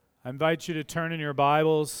I invite you to turn in your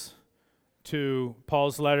Bibles to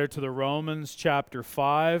Paul's letter to the Romans, chapter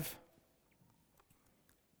 5.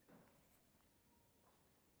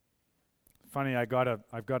 Funny, I've got a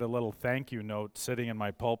little thank you note sitting in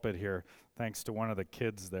my pulpit here, thanks to one of the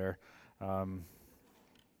kids there.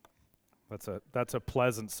 That's a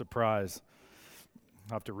pleasant surprise.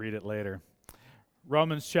 I'll have to read it later.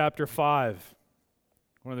 Romans chapter 5,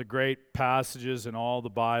 one of the great passages in all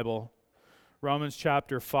the Bible. Romans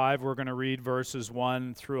chapter 5, we're going to read verses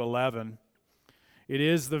 1 through 11. It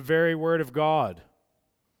is the very word of God,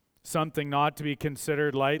 something not to be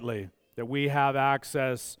considered lightly, that we have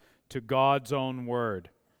access to God's own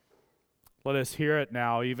word. Let us hear it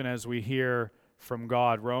now, even as we hear from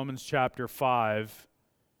God. Romans chapter 5,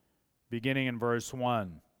 beginning in verse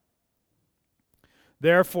 1.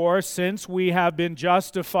 Therefore, since we have been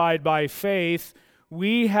justified by faith,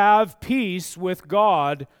 we have peace with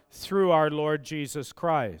God through our Lord Jesus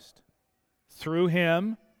Christ. Through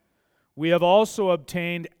him, we have also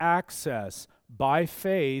obtained access by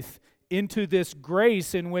faith into this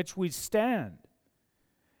grace in which we stand.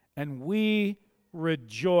 And we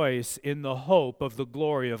rejoice in the hope of the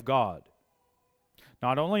glory of God.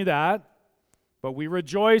 Not only that, but we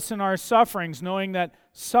rejoice in our sufferings, knowing that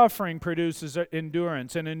suffering produces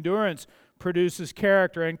endurance, and endurance produces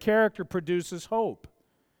character, and character produces hope.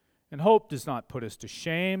 And hope does not put us to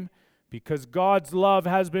shame, because God's love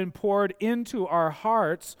has been poured into our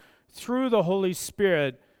hearts through the Holy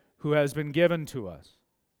Spirit who has been given to us.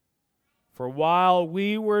 For while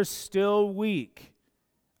we were still weak,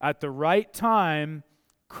 at the right time,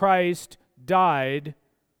 Christ died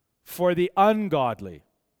for the ungodly.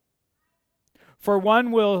 For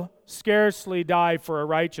one will scarcely die for a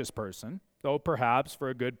righteous person, though perhaps for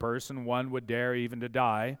a good person one would dare even to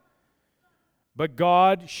die. But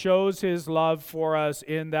God shows his love for us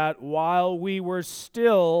in that while we were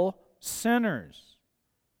still sinners,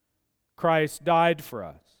 Christ died for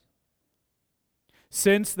us.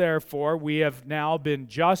 Since, therefore, we have now been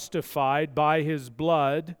justified by his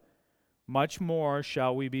blood, much more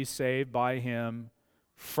shall we be saved by him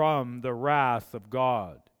from the wrath of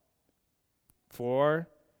God. For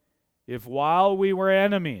if while we were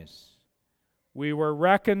enemies, we were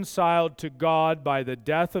reconciled to God by the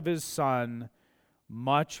death of his Son,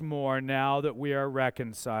 much more now that we are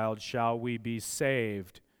reconciled shall we be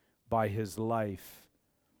saved by his life.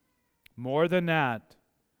 More than that,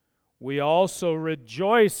 we also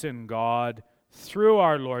rejoice in God through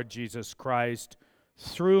our Lord Jesus Christ,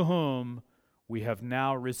 through whom we have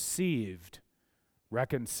now received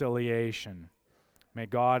reconciliation. May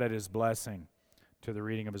God add his blessing to the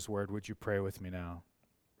reading of his word. Would you pray with me now?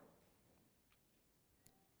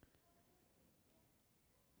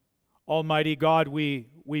 Almighty God, we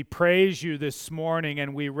praise you this morning,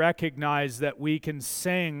 and we recognize that we can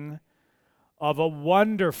sing of a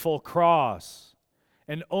wonderful cross,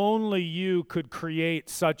 and only you could create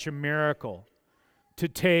such a miracle, to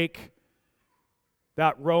take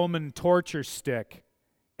that Roman torture stick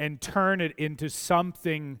and turn it into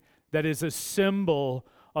something that is a symbol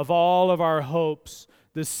of all of our hopes,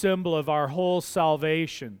 the symbol of our whole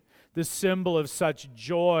salvation, the symbol of such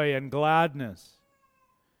joy and gladness.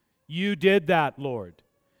 You did that, Lord.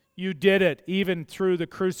 You did it even through the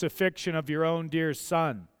crucifixion of your own dear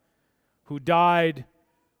Son, who died,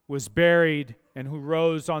 was buried, and who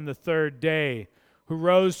rose on the third day, who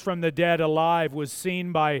rose from the dead alive, was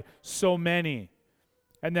seen by so many,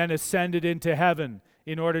 and then ascended into heaven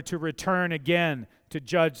in order to return again to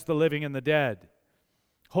judge the living and the dead.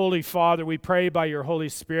 Holy Father, we pray by your Holy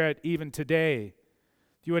Spirit even today,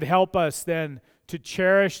 you would help us then to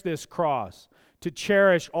cherish this cross, to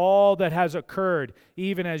cherish all that has occurred,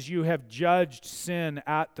 even as you have judged sin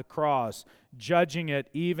at the cross, judging it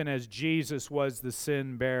even as Jesus was the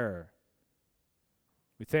sin bearer.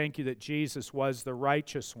 We thank you that Jesus was the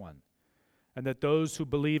righteous one, and that those who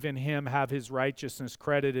believe in him have his righteousness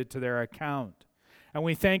credited to their account. And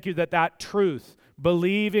we thank you that that truth,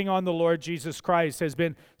 believing on the Lord Jesus Christ, has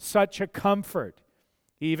been such a comfort,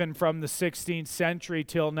 even from the 16th century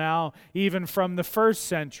till now, even from the 1st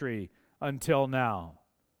century until now.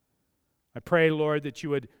 I pray, Lord, that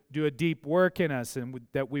you would do a deep work in us, and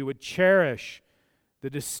that we would cherish the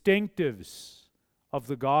distinctives of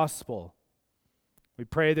the gospel. We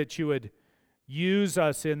pray that you would use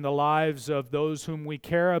us in the lives of those whom we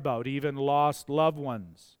care about, even lost loved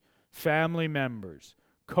ones, family members,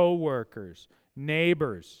 co-workers,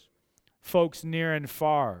 neighbors, folks near and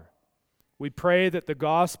far. We pray that the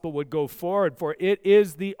gospel would go forward, for it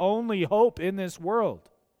is the only hope in this world.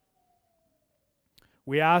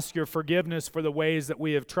 We ask your forgiveness for the ways that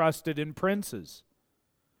we have trusted in princes,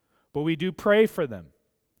 but we do pray for them.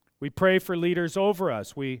 We pray for leaders over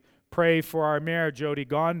us. We pray for our Mayor, Jody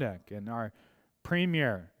Gondek, and our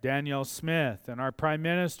Premier, Danielle Smith, and our Prime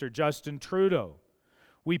Minister, Justin Trudeau.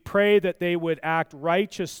 We pray that they would act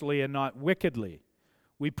righteously and not wickedly.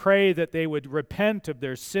 We pray that they would repent of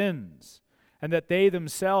their sins and that they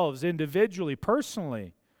themselves, individually,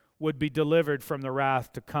 personally, would be delivered from the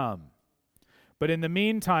wrath to come. But in the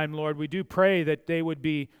meantime, Lord, we do pray that they would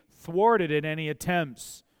be thwarted in any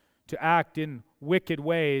attempts to act in wicked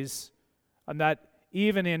ways, and that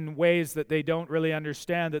even in ways that they don't really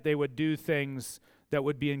understand, that they would do things that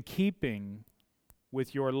would be in keeping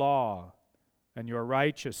with your law and your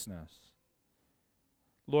righteousness.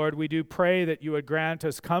 Lord, we do pray that you would grant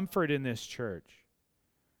us comfort in this church.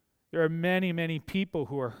 There are many, many people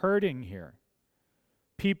who are hurting here.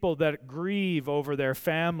 People that grieve over their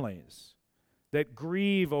families, that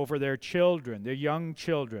grieve over their children, their young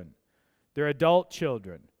children, their adult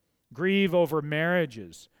children, grieve over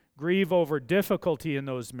marriages, grieve over difficulty in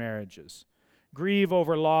those marriages, grieve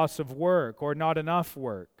over loss of work or not enough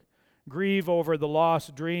work, grieve over the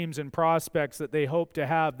lost dreams and prospects that they hope to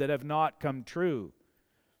have that have not come true.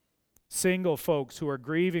 Single folks who are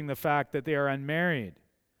grieving the fact that they are unmarried,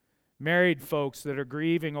 married folks that are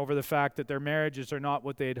grieving over the fact that their marriages are not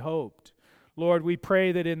what they had hoped. Lord, we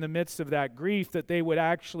pray that in the midst of that grief that they would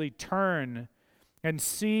actually turn and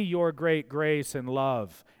see your great grace and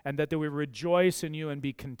love, and that they would rejoice in you and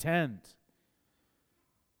be content.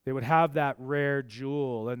 They would have that rare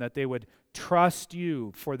jewel, and that they would trust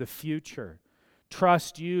you for the future.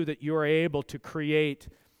 Trust you that you are able to create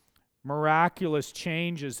miraculous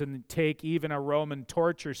changes and take even a Roman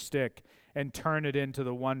torture stick and turn it into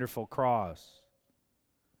the wonderful cross.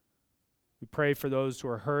 We pray for those who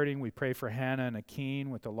are hurting. We pray for Hannah and Akeen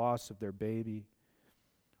with the loss of their baby.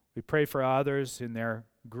 We pray for others in their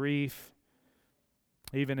grief,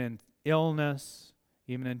 even in illness,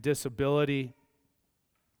 even in disability.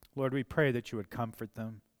 Lord, we pray that you would comfort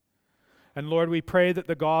them. And Lord, we pray that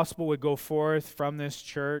the gospel would go forth from this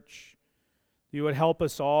church. You would help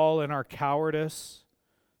us all in our cowardice.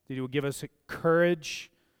 That you would give us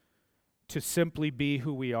courage to simply be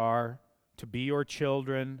who we are, to be your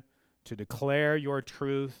children, to declare your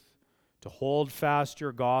truth, to hold fast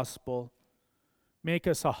your gospel. Make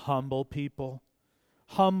us a humble people.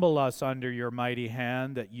 Humble us under your mighty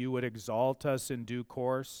hand, that you would exalt us in due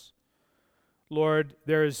course. Lord,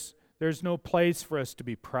 there's no place for us to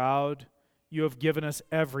be proud. You have given us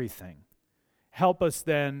everything. Help us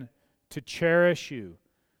then to cherish you,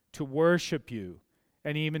 to worship you,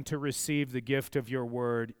 and even to receive the gift of your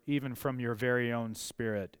word, even from your very own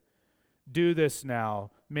Spirit. Do this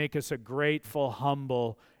now. Make us a grateful,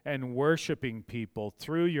 humble, and worshiping people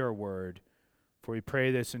through your word. For we pray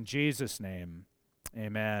this in Jesus' name.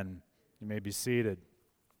 Amen. You may be seated.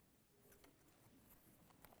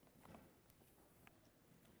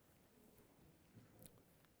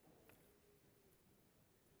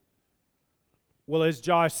 Well, as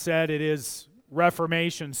Josh said, it is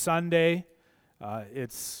Reformation Sunday.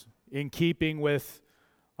 It's in keeping with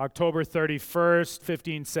October 31st,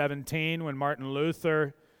 1517, when Martin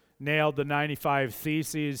Luther nailed the 95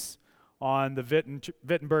 Theses on the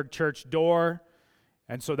Wittenberg church door.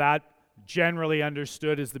 And so that generally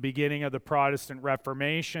understood as the beginning of the Protestant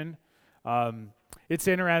Reformation. It's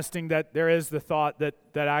interesting that there is the thought that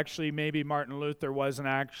actually maybe Martin Luther wasn't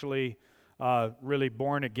actually really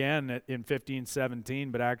born again in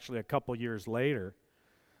 1517, but actually a couple years later.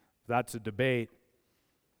 That's a debate.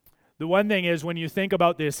 The one thing is, when you think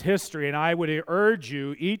about this history, and I would urge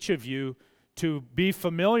you, each of you, to be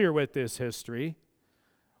familiar with this history.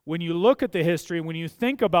 When you look at the history, when you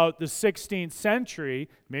think about the 16th century,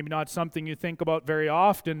 maybe not something you think about very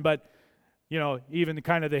often, but even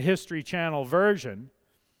kind of the History Channel version,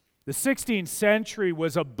 the 16th century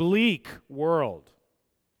was a bleak world.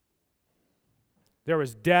 There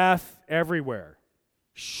was death everywhere,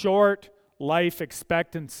 short life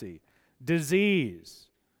expectancy, disease,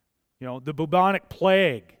 the bubonic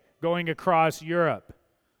plague going across Europe.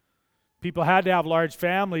 People had to have large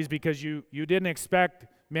families because you didn't expect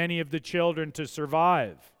many of the children to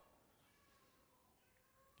survive.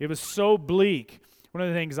 It was so bleak. One of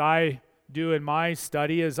the things I do in my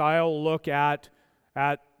study is I'll look at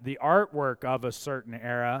the artwork of a certain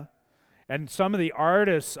era, and some of the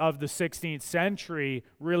artists of the 16th century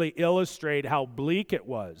really illustrate how bleak it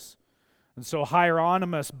was. And so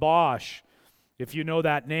Hieronymus Bosch, if you know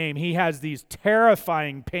that name, he has these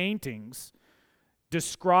terrifying paintings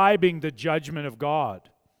describing the judgment of God.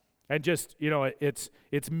 And just,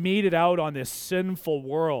 it's meted out on this sinful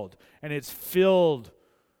world, and it's filled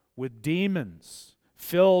with demons,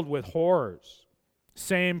 filled with horrors.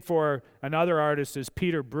 Same for another artist is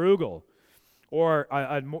Peter Bruegel, or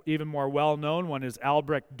even more well-known one is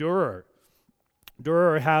Albrecht Dürer.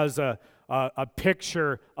 Dürer has a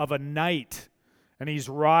picture of a knight, and he's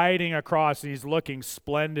riding across, and he's looking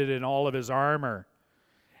splendid in all of his armor.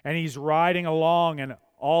 And he's riding along, and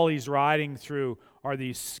all he's riding through are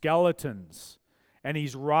these skeletons. And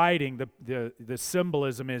he's riding, the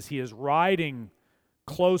symbolism is he is riding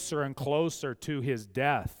closer and closer to his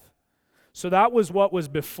death. So that was what was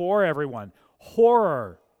before everyone.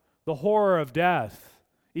 Horror, the horror of death,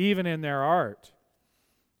 even in their art.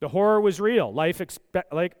 The horror was real. Life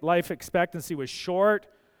expectancy was short.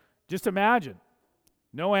 Just imagine,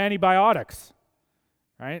 no antibiotics,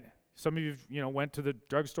 right? Some of you, went to the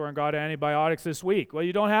drugstore and got antibiotics this week. Well,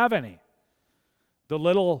 you don't have any. The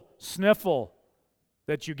little sniffle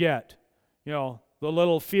that you get, the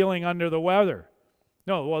little feeling under the weather.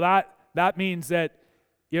 No, well, that means that,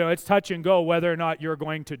 it's touch and go whether or not you're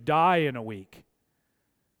going to die in a week.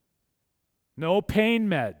 No pain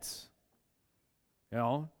meds.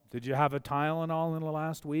 Did you have a Tylenol in the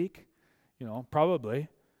last week? Probably.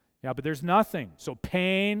 Yeah, but there's nothing. So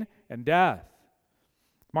pain and death.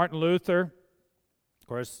 Martin Luther, of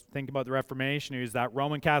course, think about the Reformation. He was that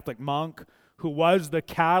Roman Catholic monk who was the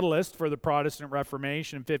catalyst for the Protestant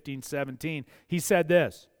Reformation in 1517. He said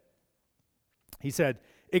this. He said,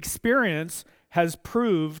 "Experience has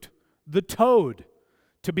proved the toad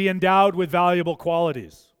to be endowed with valuable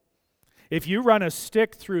qualities. If you run a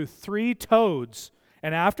stick through 3 toads,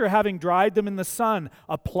 and after having dried them in the sun,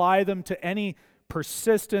 apply them to any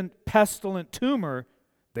persistent, pestilent tumor,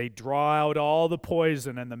 they draw out all the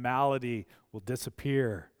poison and the malady will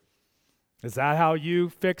disappear." Is that how you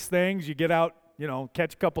fix things? You get out,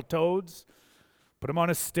 catch a couple toads, put them on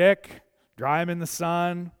a stick, dry them in the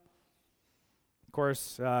sun. Of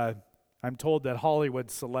course, I'm told that Hollywood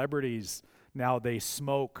celebrities now they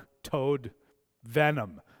smoke toad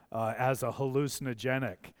venom as a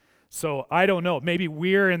hallucinogenic. So I don't know. Maybe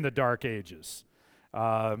we're in the dark ages.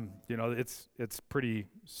 It's pretty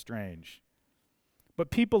strange. But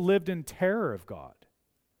people lived in terror of God.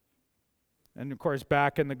 And of course,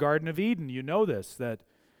 back in the Garden of Eden, you know this, that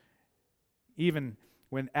even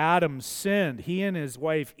when Adam sinned, he and his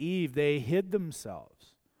wife Eve, they hid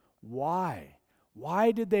themselves. Why?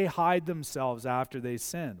 Why did they hide themselves after they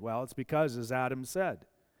sinned? Well, it's because, as Adam said,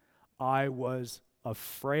 I was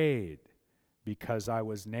afraid because I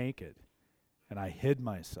was naked, and I hid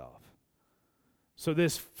myself. So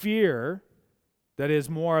this fear that is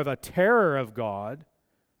more of a terror of God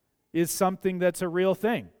is something that's a real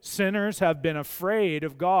thing. Sinners have been afraid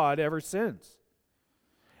of God ever since.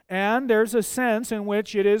 And there's a sense in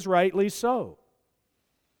which it is rightly so.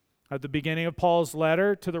 At the beginning of Paul's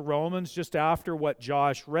letter to the Romans, just after what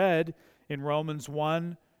Josh read in Romans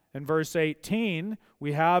 1 and verse 18,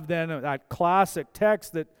 we have then that classic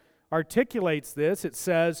text that articulates this. It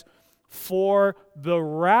says, "For the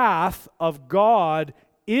wrath of God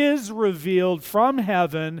is revealed from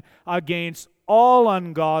heaven against all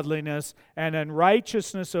ungodliness and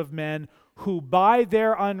unrighteousness of men who by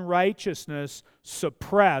their unrighteousness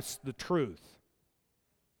suppress the truth."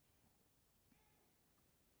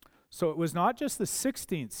 So it was not just the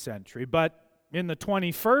 16th century, but in the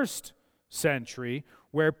 21st century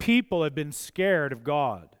where people have been scared of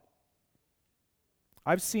God.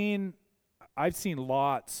 I've seen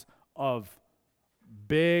lots of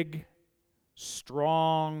big,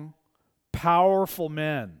 strong, powerful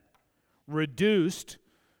men reduced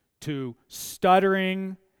to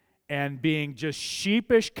stuttering and being just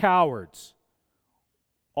sheepish cowards,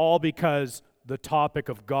 all because the topic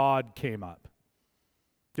of God came up.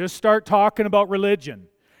 Just start talking about religion,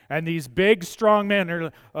 and these big, strong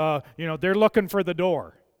men are, they're looking for the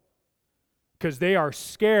door because they are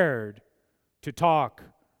scared to talk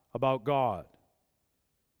about God.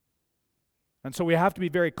 And so we have to be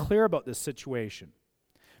very clear about this situation,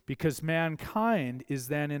 because mankind is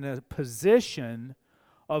then in a position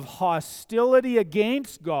of hostility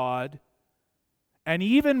against God, and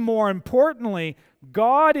even more importantly,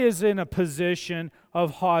 God is in a position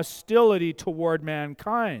of hostility toward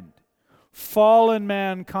mankind, fallen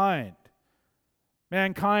mankind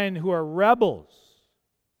who are rebels.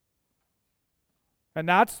 And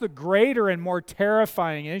that's the greater and more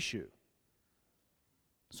terrifying issue.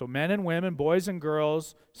 So men and women, boys and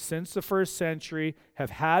girls, since the first century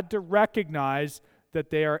have had to recognize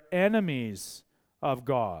that they are enemies of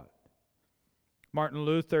God. Martin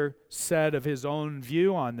Luther said of his own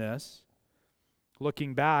view on this,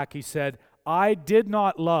 looking back, he said, "I did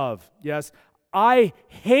not love, yes, I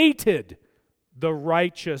hated the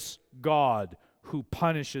righteous God who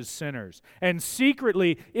punishes sinners. And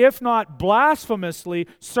secretly, if not blasphemously,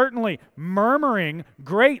 certainly murmuring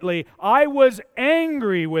greatly, I was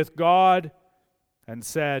angry with God and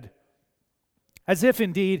said, as if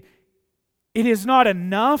indeed it is not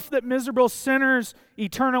enough that miserable sinners,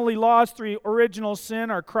 eternally lost through original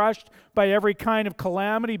sin, are crushed by every kind of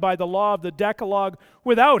calamity by the law of the Decalogue,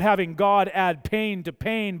 without having God add pain to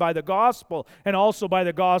pain by the gospel, and also by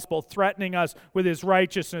the gospel threatening us with his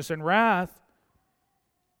righteousness and wrath.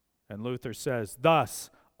 And Luther says, thus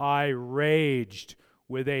I raged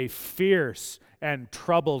with a fierce and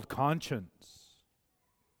troubled conscience.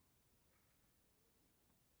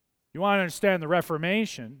 You want to understand the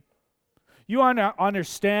Reformation? You want to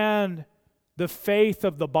understand the faith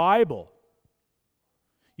of the Bible.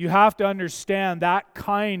 You have to understand that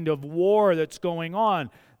kind of war that's going on,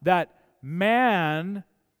 that man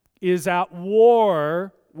is at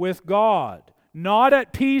war with God, not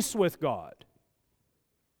at peace with God.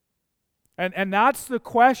 And that's the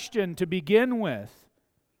question to begin with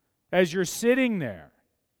as you're sitting there,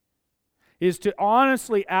 is to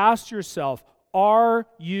honestly ask yourself, are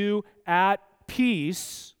you at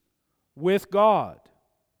peace with God?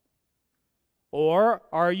 Or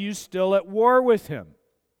are you still at war with him?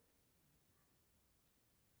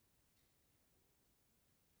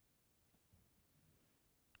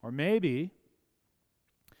 Or maybe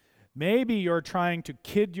you're trying to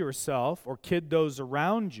kid yourself or kid those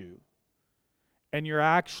around you, and you're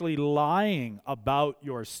actually lying about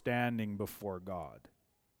your standing before God.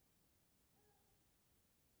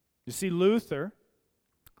 You see, Luther,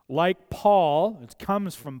 like Paul, it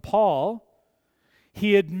comes from Paul,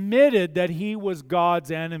 he admitted that he was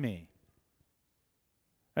God's enemy.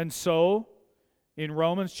 And so, in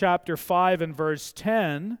Romans chapter 5 and verse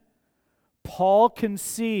 10, Paul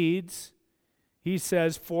concedes, he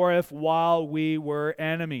says, for if while we were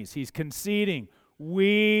enemies, he's conceding,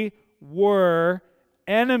 we were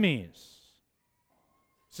enemies.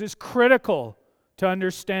 This is critical to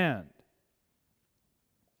understand.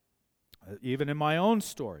 Even in my own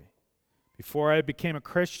story, before I became a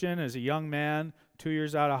Christian as a young man, 2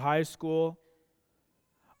 years out of high school,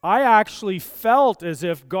 I actually felt as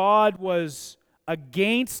if God was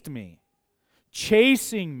against me,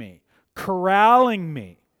 chasing me, corralling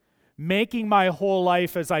me, making my whole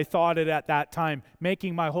life, as I thought it at that time,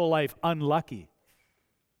 making my whole life unlucky.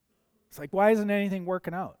 It's like, why isn't anything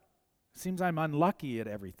working out? It seems I'm unlucky at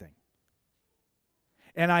everything.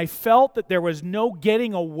 And I felt that there was no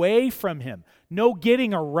getting away from him, no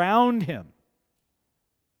getting around him.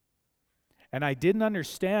 And I didn't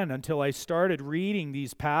understand until I started reading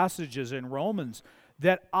these passages in Romans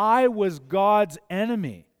that I was God's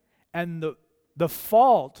enemy. And the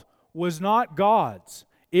fault was not God's,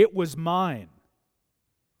 it was mine.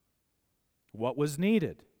 What was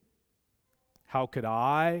needed? How could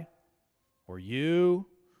I, or you,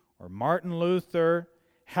 or Martin Luther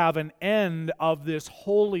have an end of this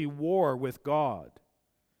holy war with God?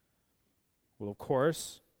 Well, of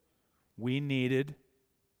course, I needed,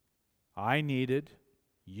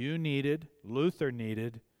 you needed, Luther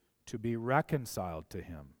needed to be reconciled to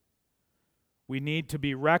him. We need to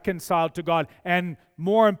be reconciled to God, and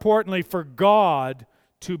more importantly, for God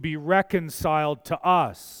to be reconciled to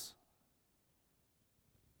us.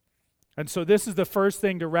 And so this is the first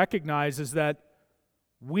thing to recognize, is that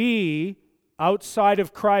we, outside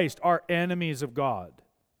of Christ, are enemies of God.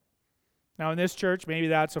 Now in this church, maybe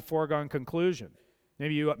that's a foregone conclusion.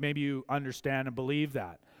 Maybe you understand and believe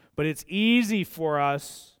that. But it's easy for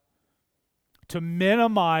us to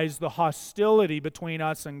minimize the hostility between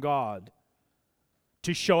us and God,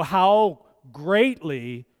 to show how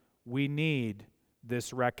greatly we need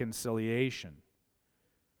this reconciliation.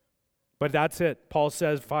 But that's it. Paul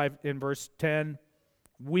says in verse 10,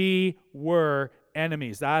 we were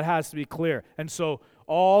enemies. That has to be clear. And so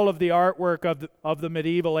all of the artwork of the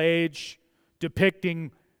medieval age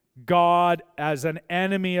depicting God as an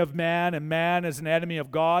enemy of man and man as an enemy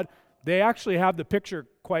of God, they actually have the picture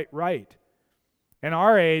quite right. And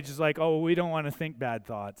our age is like, oh, we don't want to think bad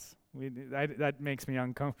thoughts. That makes me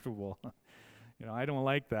uncomfortable. I don't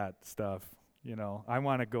like that stuff. I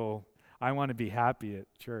want to be happy at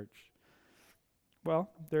church.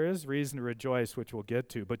 Well, there is reason to rejoice, which we'll get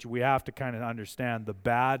to, but we have to kind of understand the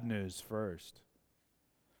bad news first.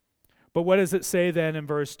 But what does it say then in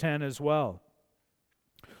verse 10 as well?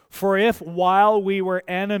 For if while we were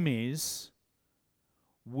enemies,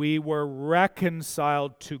 we were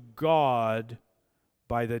reconciled to God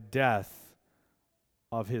by the death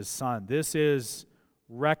of his Son. This is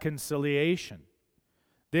reconciliation.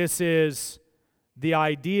 This is the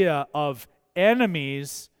idea of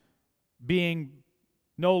enemies being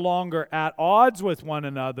no longer at odds with one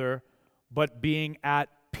another, but being at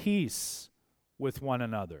peace with one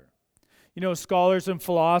another. You know, scholars and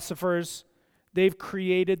philosophers, they've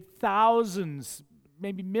created thousands,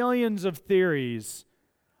 maybe millions of theories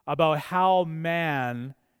about how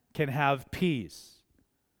man can have peace.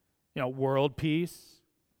 You know, world peace,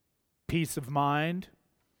 peace of mind,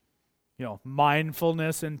 you know,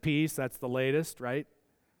 mindfulness and peace, that's the latest, right?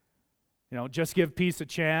 You know, just give peace a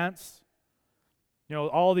chance. You know,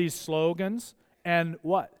 all these slogans. And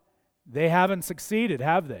what? They haven't succeeded,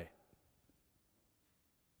 have they?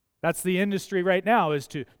 That's the industry right now, is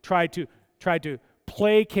to try to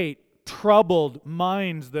placate troubled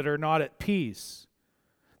minds that are not at peace.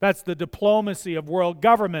 That's the diplomacy of world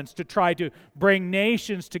governments, to try to bring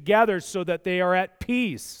nations together so that they are at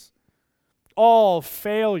peace. All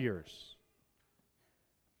failures.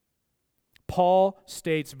 Paul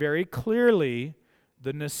states very clearly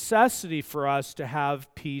the necessity for us to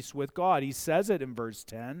have peace with God. He says it in verse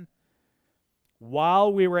 10.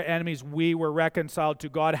 While we were enemies, we were reconciled to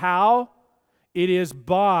God. How? It is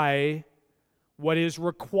by what is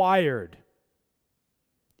required.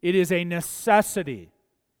 It is a necessity.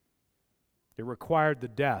 It required the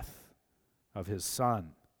death of his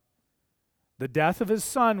Son. The death of his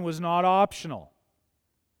Son was not optional.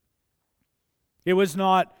 It was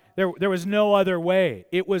not, there was no other way.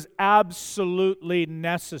 It was absolutely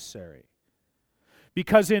necessary.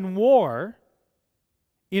 Because in war,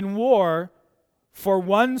 for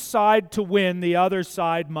one side to win, the other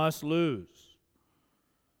side must lose.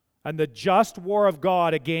 And the just war of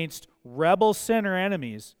God against rebel sinner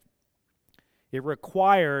enemies, it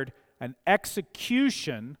required an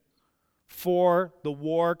execution for the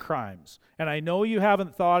war crimes. And I know you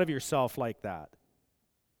haven't thought of yourself like that.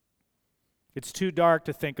 It's too dark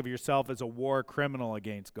to think of yourself as a war criminal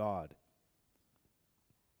against God.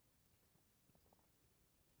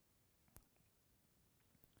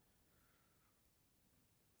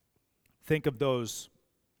 Think of those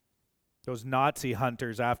Nazi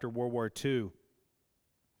hunters after World War II.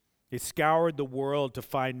 They scoured the world to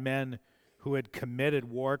find men who had committed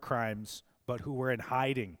war crimes but who were in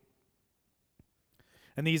hiding.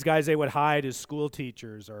 And these guys, they would hide as school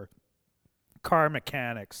teachers or car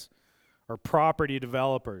mechanics or property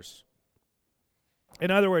developers.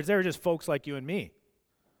 In other words, they were just folks like you and me,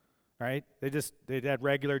 right? They had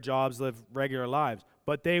regular jobs, lived regular lives,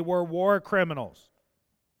 but they were war criminals.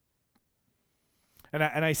 And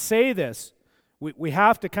I say this, we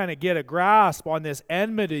have to kind of get a grasp on this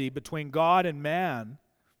enmity between God and man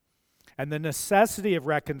and the necessity of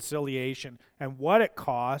reconciliation and what it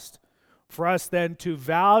cost for us then to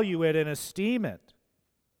value it and esteem it.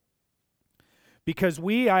 Because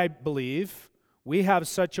I believe, we have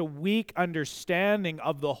such a weak understanding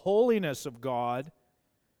of the holiness of God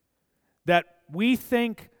that we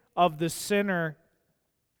think of the sinner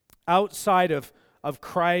outside of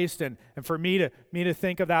Christ, and for me to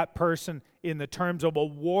think of that person in the terms of a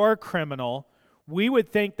war criminal, we would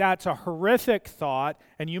think that's a horrific thought,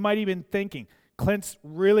 and you might even thinking, Clint's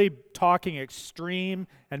really talking extreme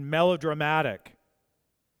and melodramatic.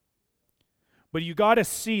 But you got to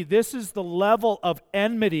see, this is the level of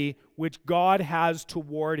enmity which God has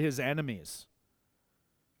toward his enemies.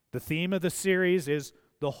 The theme of the series is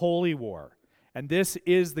the holy war, and this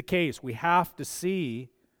is the case. We have to see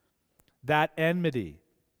that enmity.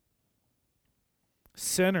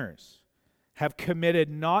 Sinners have committed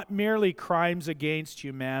not merely crimes against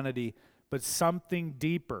humanity, but something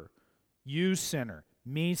deeper. You sinner,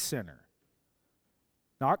 me sinner.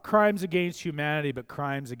 Not crimes against humanity, but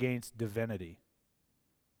crimes against divinity.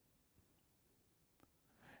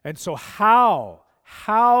 And so how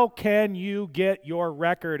can you get your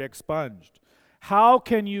record expunged? How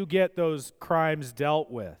can you get those crimes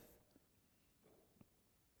dealt with?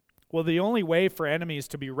 Well, the only way for enemies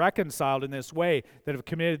to be reconciled in this way that have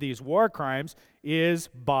committed these war crimes is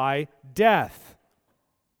by death.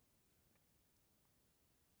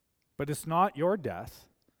 But it's not your death.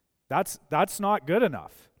 That's not good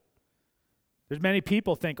enough. There's many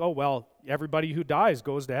people think, oh, well, everybody who dies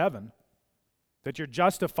goes to heaven, that you're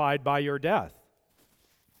justified by your death.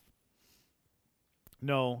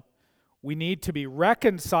 No, we need to be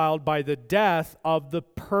reconciled by the death of the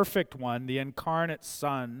perfect one, the incarnate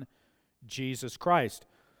Son, Jesus Christ.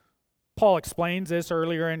 Paul explains this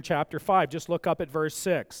earlier in chapter 5. Just look up at verse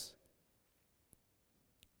 6.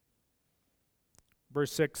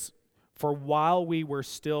 Verse 6, for while we were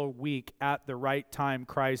still weak, at the right time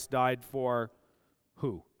Christ died for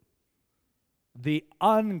who? The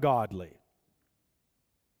ungodly.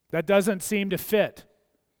 That doesn't seem to fit.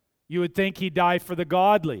 You would think he'd die for the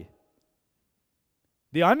godly.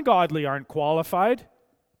 The ungodly aren't qualified.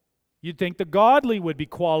 You'd think the godly would be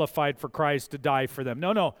qualified for Christ to die for them.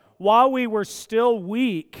 No, no. While we were still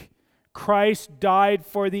weak, Christ died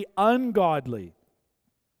for the ungodly.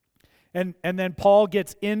 And then Paul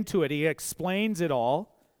gets into it. He explains it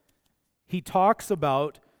all. He talks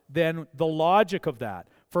about then the logic of that.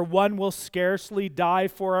 For one will scarcely die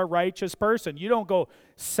for a righteous person. You don't go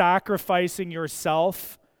sacrificing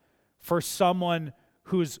yourself for someone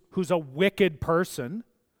who's a wicked person.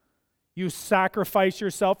 You sacrifice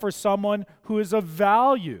yourself for someone who is of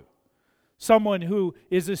value, someone who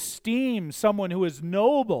is esteemed, someone who is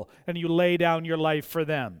noble, and you lay down your life for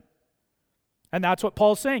them. And that's what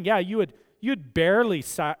Paul's saying. Yeah, you'd barely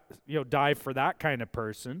die for that kind of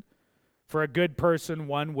person. For a good person,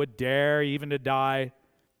 one would dare even to die.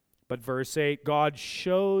 But verse 8, God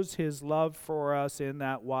shows his love for us in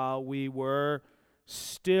that while we were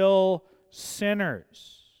still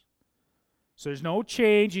sinners. So there's no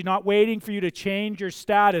change. He's not waiting for you to change your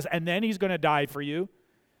status and then he's going to die for you.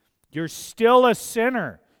 You're still a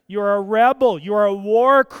sinner. You're a rebel. You're a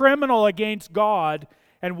war criminal against God.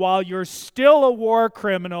 And while you're still a war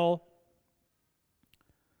criminal,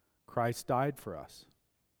 Christ died for us.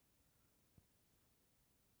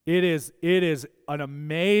 It is an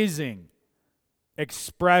amazing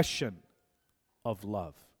expression of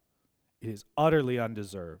love. It is utterly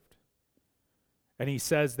undeserved. And he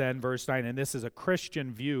says then, verse 9, and this is a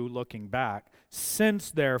Christian view looking back,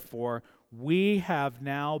 since therefore we have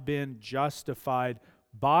now been justified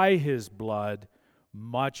by his blood,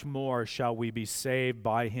 much more shall we be saved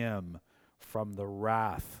by him from the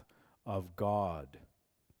wrath of God.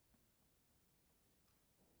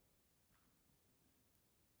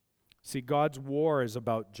 See, God's war is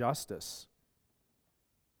about justice.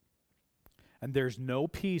 And there's no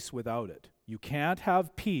peace without it. You can't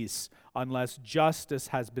have peace unless justice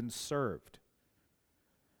has been served.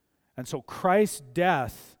 And so Christ's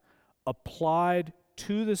death applied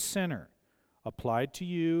to the sinner, applied to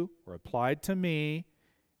you or applied to me,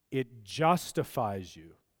 it justifies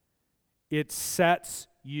you. It sets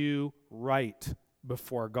you right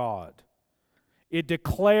before God. It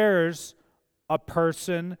declares a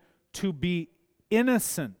person to be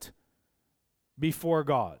innocent before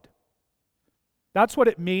God. That's what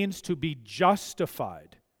it means to be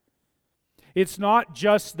justified. It's not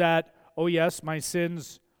just that, oh yes, my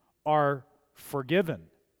sins are forgiven.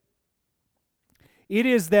 It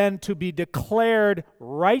is then to be declared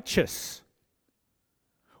righteous,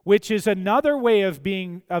 which is another way of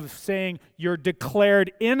saying you're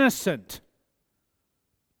declared innocent.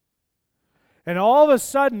 And all of a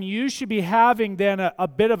sudden, you should be having then a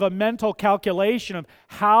bit of a mental calculation of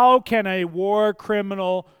how can a war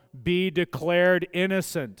criminal be declared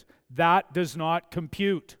innocent? That does not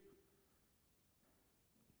compute.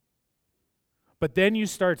 But then you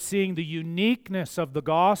start seeing the uniqueness of the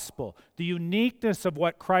gospel, the uniqueness of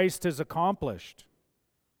what Christ has accomplished.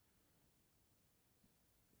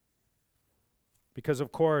 Because,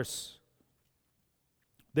 of course,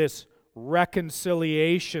 this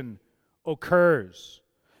reconciliation occurs.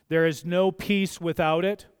 There is no peace without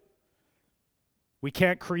it. We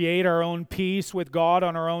can't create our own peace with God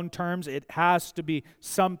on our own terms. It has to be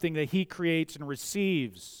something that He creates and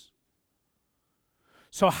receives.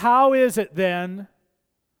 So how is it then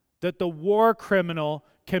that the war criminal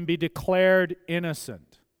can be declared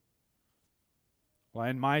innocent? Well,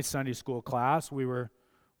 in my Sunday school class, we were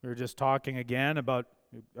just talking again about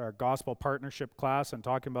our gospel partnership class and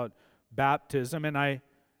talking about baptism, and I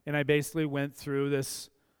basically went through this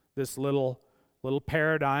little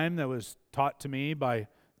paradigm that was taught to me by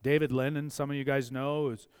David Linden. Some of you guys know,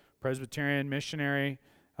 who's a Presbyterian missionary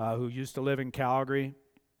who used to live in Calgary.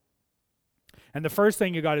 And the first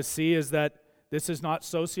thing you got to see is that this is not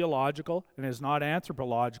sociological and is not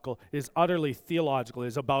anthropological. It is utterly theological. It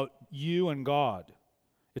is about you and God.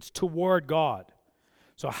 It's toward God.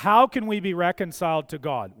 So how can we be reconciled to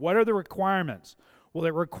God? What are the requirements? Well,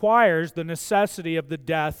 it requires the necessity of the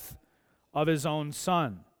death of His own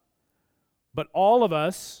Son. But all of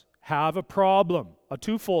us have a problem, a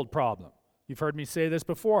twofold problem. You've heard me say this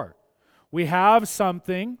before. We have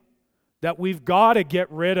something that we've got to get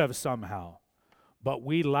rid of somehow, but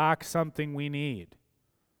we lack something we need.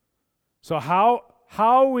 So how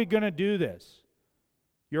are we going to do this?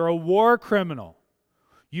 You're a war criminal.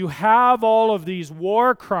 You have all of these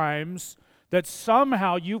war crimes that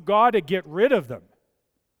somehow you've got to get rid of them.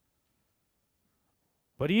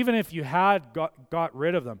 But even if you had got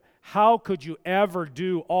rid of them, how could you ever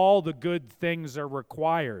do all the good things that are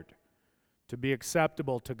required to be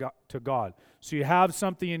acceptable to God? So you have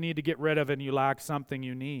something you need to get rid of and you lack something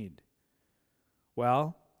you need.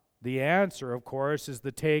 Well, the answer, of course, is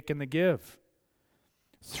the take and the give.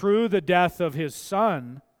 through the death of his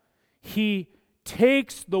Son, he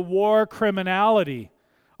takes the war criminality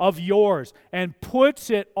of yours and puts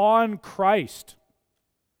it on Christ.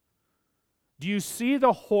 Do you see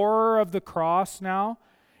the horror of the cross now?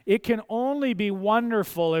 It can only be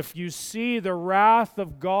wonderful if you see the wrath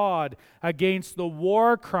of God against the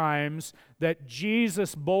war crimes that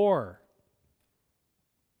Jesus bore.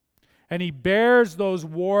 And he bears those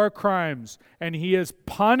war crimes, and he is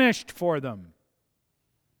punished for them.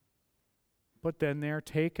 But then they're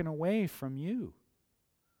taken away from you.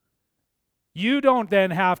 You don't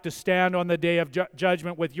then have to stand on the day of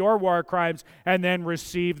judgment with your war crimes and then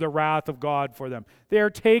receive the wrath of God for them. They are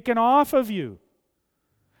taken off of you,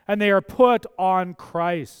 and they are put on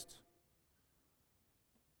Christ.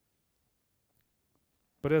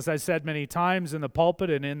 But as I said many times in the pulpit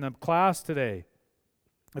and in the class today,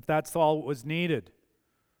 if that's all that was needed,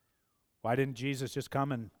 why didn't Jesus just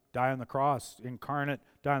come and die on the cross, incarnate,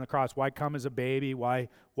 die on the cross? Why come as a baby? Why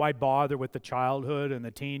bother with the childhood and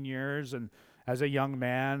the teen years and as a young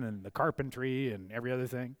man and the carpentry and every other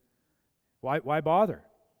thing? Why bother?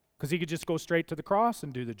 Because he could just go straight to the cross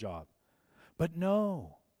and do the job. But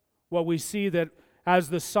no. Well, we see that as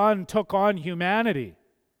the Son took on humanity,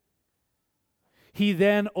 he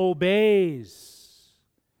then obeys.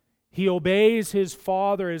 He obeys his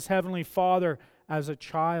Father, his heavenly Father, as a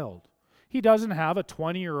child. He doesn't have a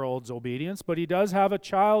 20-year-old's obedience, but he does have a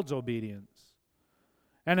child's obedience,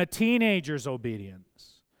 and a teenager's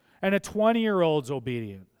obedience, and a 20-year-old's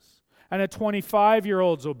obedience, and a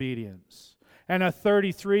 25-year-old's obedience, and a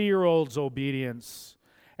 33-year-old's obedience.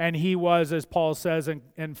 And he was, as Paul says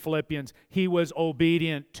in Philippians, he was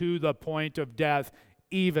obedient to the point of death,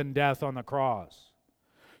 even death on the cross.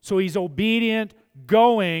 So he's obedient,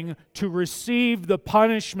 going to receive the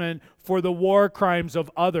punishment for the war crimes of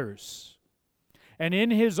others. And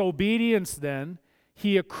in his obedience then,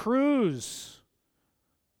 he accrues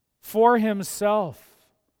for himself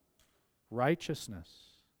righteousness,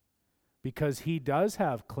 because he does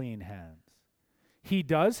have clean hands. He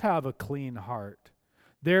does have a clean heart.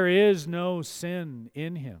 There is no sin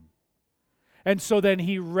in him. And so then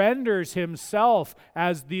he renders himself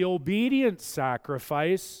as the obedient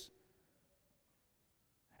sacrifice.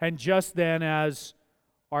 And just then, as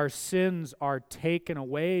our sins are taken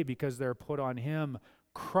away because they're put on him,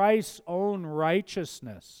 Christ's own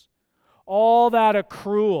righteousness, all that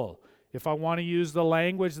accrual, if I want to use the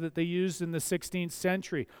language that they used in the 16th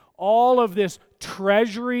century, all of this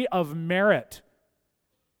treasury of merit,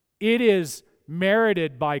 it is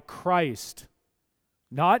merited by Christ.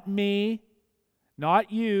 Not me,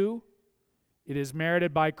 not you. It is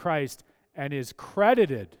merited by Christ and is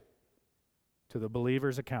credited to the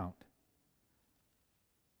believer's account.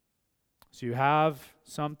 So you have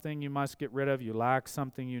something you must get rid of. You lack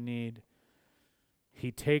something you need.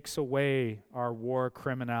 He takes away our war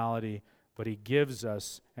criminality, but he gives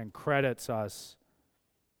us and credits us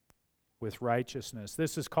with righteousness.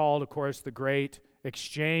 This is called, of course, the Great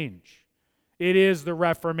Exchange. It is the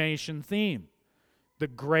Reformation theme. The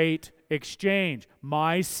Great Exchange.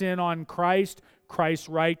 My sin on Christ, Christ's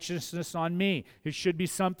righteousness on me. It should be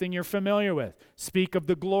something you're familiar with. Speak of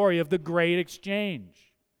the glory of the Great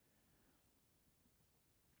Exchange.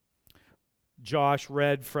 Josh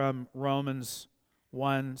read from Romans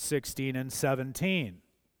 1:16 and 17.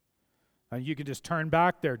 And you can just turn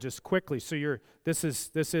back there just quickly. So this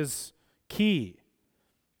is key.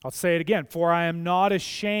 I'll say it again. For I am not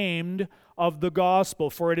ashamed of the gospel,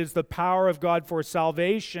 for it is the power of God for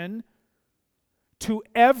salvation to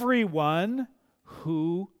everyone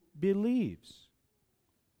who believes,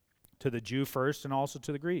 to the Jew first and also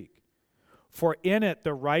to the Greek. For in it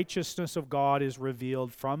the righteousness of God is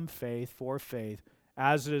revealed from faith for faith,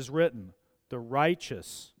 as it is written, the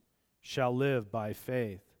righteous shall live by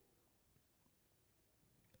faith.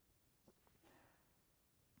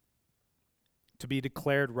 To be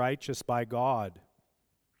declared righteous by God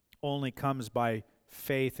only comes by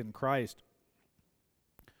faith in Christ.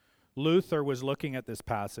 Luther was looking at this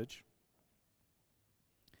passage,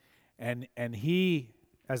 and he,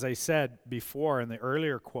 as I said before in the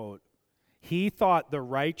earlier quote, he thought the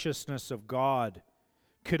righteousness of God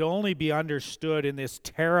could only be understood in this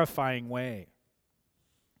terrifying way.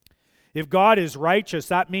 If God is righteous,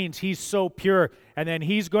 that means he's so pure, and then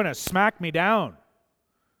he's going to smack me down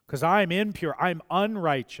because I'm impure, I'm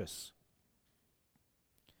unrighteous.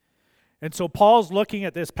 And so Paul's looking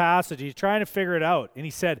at this passage, he's trying to figure it out, and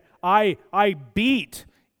he said, I beat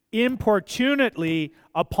importunately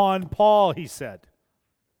upon Paul, he said.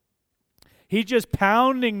 He's just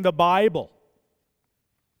pounding the Bible,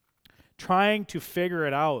 trying to figure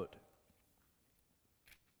it out.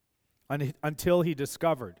 until he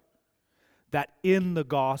discovered that in the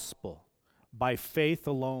gospel, by faith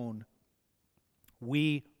alone,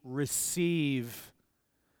 we receive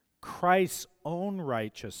Christ's own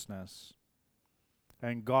righteousness,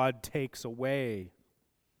 and God takes away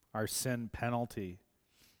our sin penalty.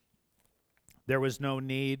 There was no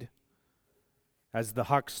need, as the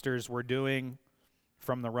hucksters were doing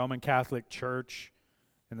from the Roman Catholic Church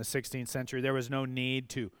in the 16th century, there was no need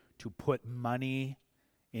to put money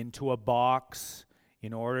into a box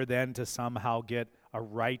in order then to somehow get a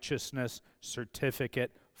righteousness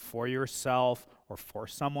certificate for yourself or for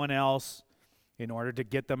someone else in order to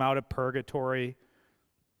get them out of purgatory.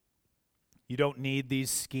 You don't need these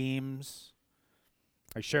schemes.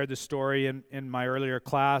 I shared the story in my earlier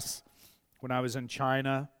class when I was in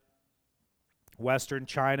China, Western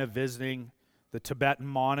China, visiting the Tibetan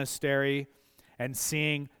monastery and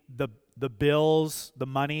seeing the bills, the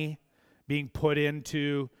money being put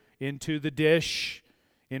into the dish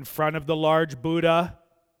in front of the large Buddha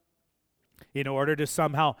in order to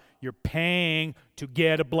somehow, you're paying to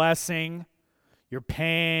get a blessing. You're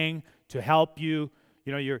paying to help you.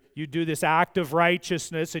 You do this act of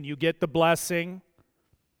righteousness and you get the blessing.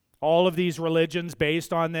 All of these religions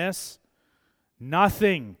based on this,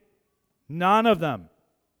 none of them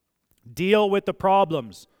deal with the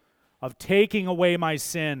problems of taking away my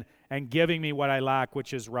sin and giving me what I lack,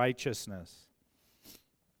 which is righteousness.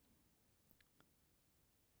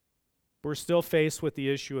 We're still faced with the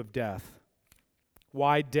issue of death.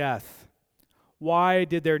 Why death? Why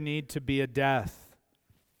did there need to be a death?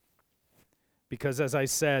 Because, as I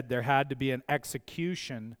said, there had to be an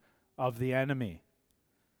execution of the enemy.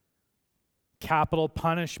 Capital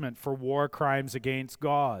punishment for war crimes against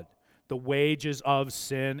God. The wages of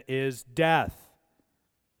sin is death.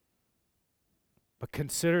 But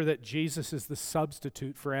consider that Jesus is the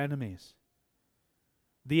substitute for enemies.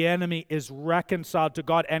 The enemy is reconciled to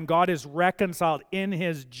God, and God is reconciled in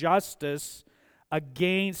his justice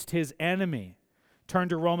against his enemy. Turn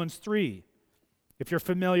to Romans 3. If you're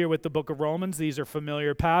familiar with the book of Romans, these are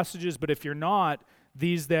familiar passages, but if you're not,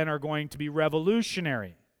 these then are going to be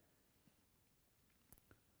revolutionary.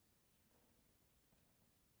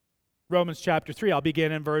 Romans chapter 3, I'll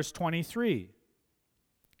begin in verse 23.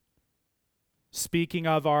 Speaking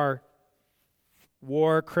of our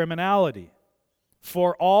war criminality.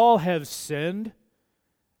 For all have sinned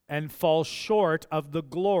and fall short of the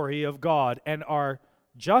glory of God and are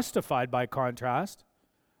justified, by contrast,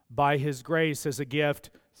 by his grace as a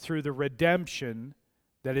gift through the redemption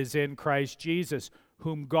that is in Christ Jesus,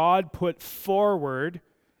 whom God put forward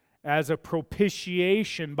as a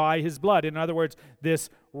propitiation by his blood. In other words,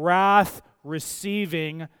 this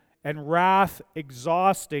wrath-receiving and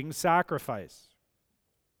wrath-exhausting sacrifice.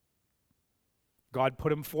 God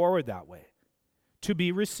put him forward that way, to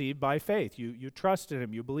be received by faith. You trust in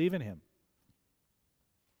him, you believe in him.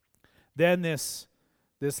 Then this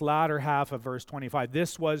latter half of verse 25,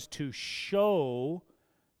 this was to show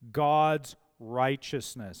God's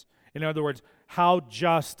righteousness. In other words, how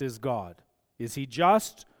just is God? Is he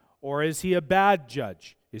just, or is he a bad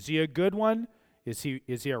judge? Is he a good one? Is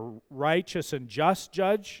he a righteous and just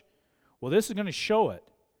judge? Well, this is going to show it.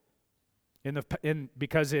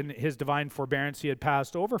 Because in his divine forbearance he had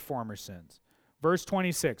passed over former sins. Verse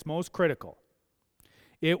 26, most critical.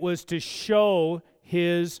 It was to show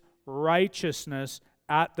his righteousness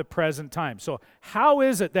at the present time. So how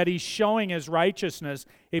is it that he's showing his righteousness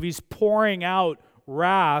if he's pouring out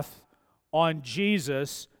wrath on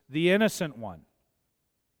Jesus, the innocent one?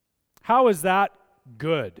 How is that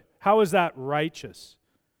good? How is that righteous?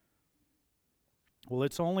 Well,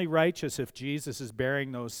 it's only righteous if Jesus is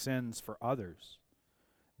bearing those sins for others.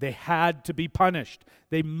 They had to be punished.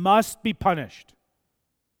 They must be punished.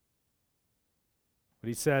 But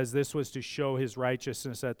he says this was to show his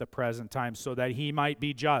righteousness at the present time so that he might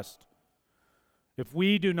be just. If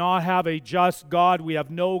we do not have a just God, we have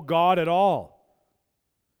no God at all.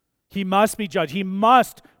 He must be judged. He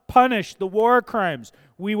must punish the war crimes.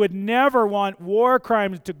 We would never want war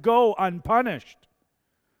crimes to go unpunished.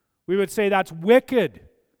 We would say that's wicked.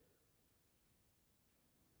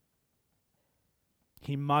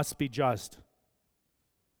 He must be just.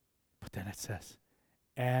 But then it says,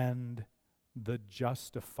 and the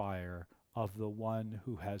justifier of the one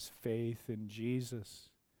who has faith in Jesus.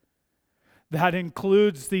 That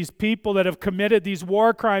includes these people that have committed these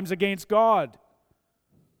war crimes against God.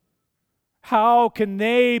 How can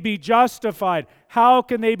they be justified? How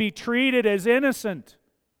can they be treated as innocent?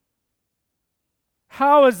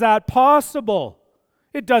 How is that possible?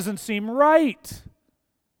 It doesn't seem right.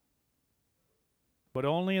 But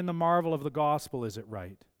only in the marvel of the gospel is it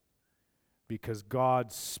right. because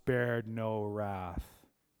God spared no wrath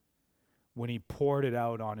when he poured it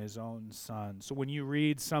out on his own Son. So when you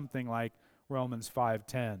read something like Romans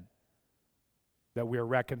 5:10, that we are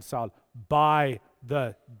reconciled by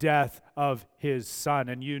the death of his Son,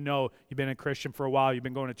 and you know, you've been a Christian for a while, you've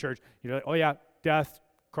been going to church, you're like, oh yeah, death,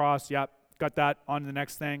 cross, yep, got that, on to the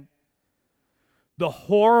next thing. The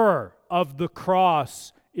horror of the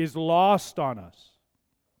cross is lost on us.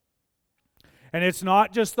 And it's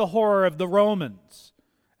not just the horror of the Romans,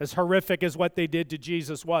 as horrific as what they did to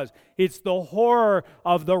Jesus was. It's the horror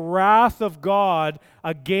of the wrath of God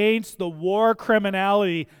against the war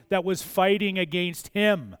criminality that was fighting against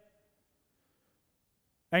him.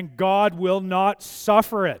 And God will not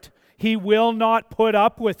suffer it. He will not put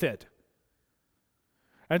up with it.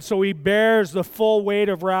 And so he bears the full weight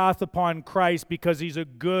of wrath upon Christ because he's a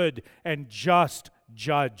good and just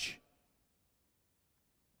judge.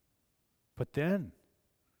 But then,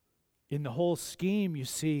 in the whole scheme, you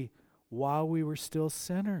see, while we were still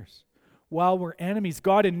sinners, while we're enemies,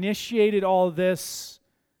 God initiated all this.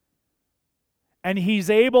 And he's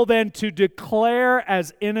able then to declare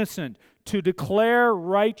as innocent, to declare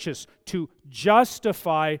righteous, to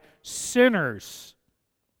justify sinners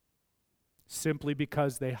simply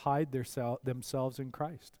because they hide themselves in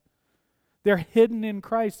Christ. They're hidden in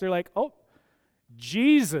Christ. They're like, oh,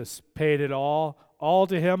 Jesus paid it all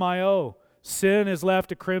to him I owe. Sin has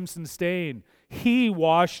left a crimson stain. He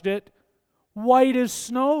washed it white as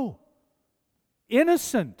snow.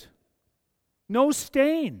 Innocent. No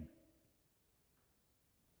stain.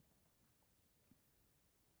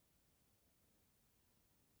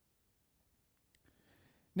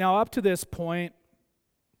 Now, up to this point,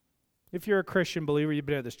 if you're a Christian believer, you've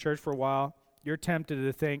been at this church for a while, you're tempted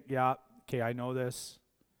to think, yeah, okay, I know this.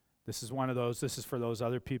 This is one of those. This is for those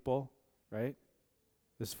other people, right?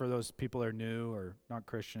 This is for those people that are new or not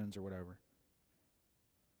Christians or whatever.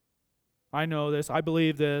 I know this. I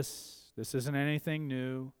believe this. This isn't anything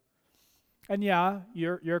new. And yeah,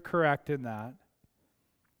 you're correct in that.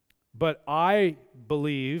 But I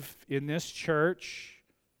believe in this church,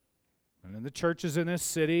 and in the churches in this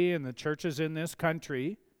city, and the churches in this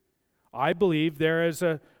country, I believe there is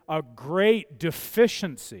a great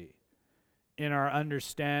deficiency in our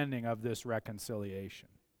understanding of this reconciliation.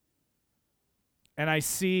 And I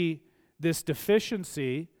see this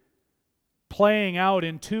deficiency playing out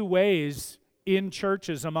in two ways in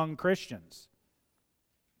churches among Christians.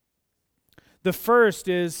 The first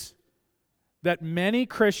is that many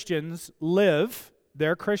Christians live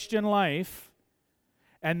their Christian life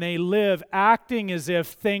and they live acting as if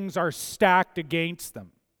things are stacked against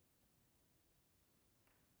them.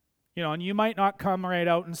 You know, and you might not come right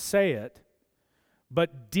out and say it,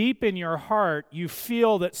 but deep in your heart, you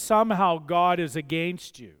feel that somehow God is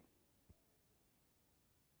against you.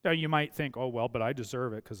 Now, you might think, oh, well, but I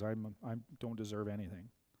deserve it because I don't deserve anything.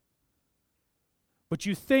 But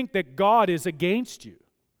you think that God is against you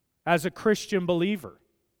as a Christian believer.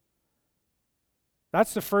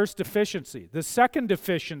 That's the first deficiency. The second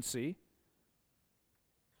deficiency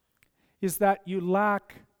is that you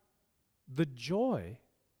lack the joy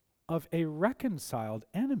of a reconciled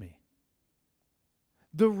enemy.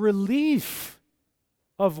 The relief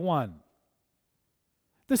of one.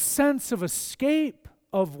 The sense of escape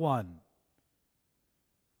of one.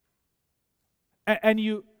 And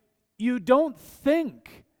you don't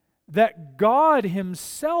think that God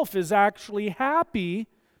himself is actually happy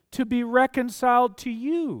to be reconciled to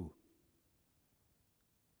you.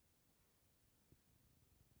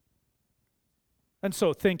 And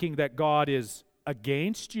so thinking that God is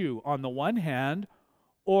against you on the one hand,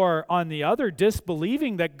 or on the other,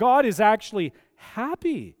 disbelieving that God is actually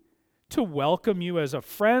happy to welcome you as a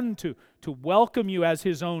friend, to welcome you as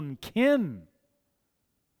his own kin.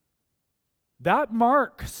 That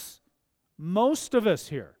marks most of us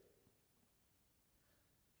here.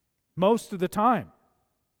 Most of the time.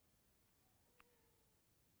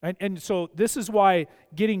 And so this is why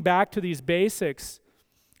getting back to these basics,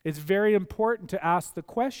 it's very important to ask the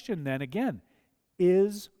question then again,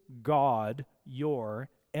 is God your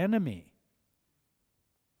enemy?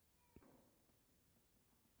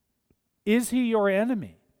 Is he your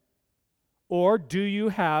enemy? Or do you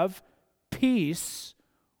have peace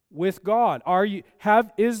with God?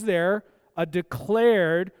 Is there a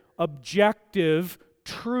declared, objective,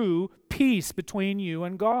 true peace between you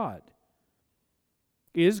and God?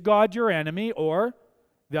 Is God your enemy? Or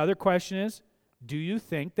the other question is, do you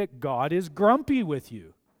think that God is grumpy with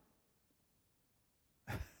you?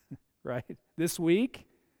 Right? This week?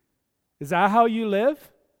 Is that how you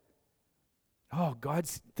live? Oh,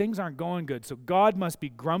 things aren't going good, so God must be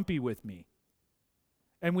grumpy with me.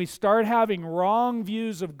 and we start having wrong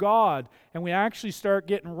views of God, and we actually start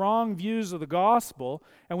getting wrong views of the gospel,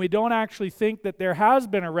 and we don't actually think that there has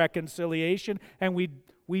been a reconciliation, and we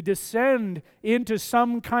descend into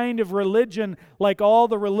some kind of religion like all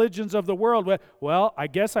the religions of the world. Well, I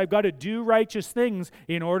guess I've got to do righteous things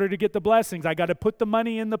in order to get the blessings. I got to put the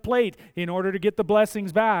money in the plate in order to get the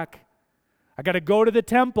blessings back. I got to go to the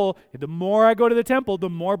temple. The more I go to the temple, the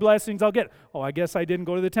more blessings I'll get. Oh, I guess I didn't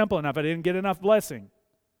go to the temple enough. I didn't get enough blessing.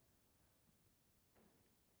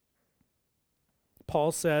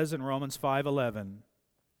 Paul says in Romans 5:11,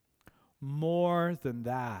 more than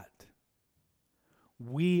that,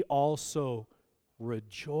 we also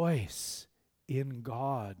rejoice in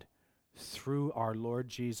God through our Lord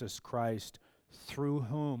Jesus Christ, through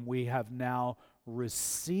whom we have now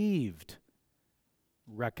received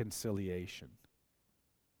reconciliation.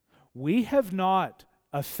 We have not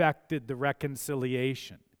affected the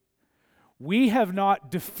reconciliation. We have not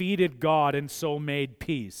defeated God and so made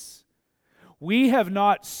peace. We have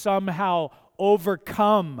not somehow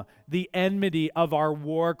overcome the enmity of our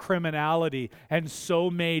war criminality and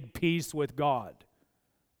so made peace with God.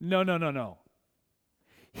 No.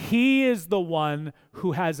 He is the one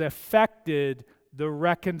who has effected the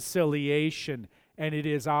reconciliation, and it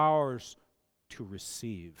is ours to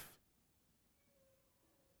receive.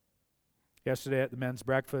 Yesterday at the men's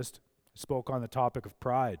breakfast, I spoke on the topic of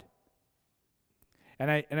pride. And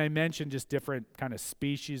I mentioned just different kind of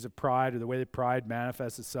species of pride, or the way that pride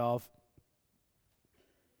manifests itself.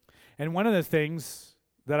 And one of the things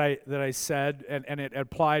that I said, and it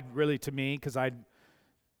applied really to me, because I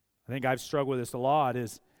think I've struggled with this a lot,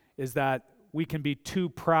 is that we can be too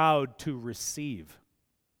proud to receive.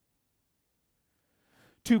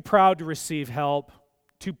 Too proud to receive help,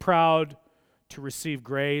 too proud to receive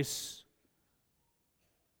grace,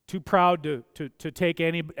 too proud to take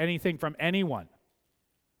anything from anyone.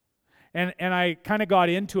 And I kind of got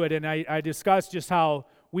into it, and I discussed just how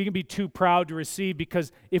we can be too proud to receive,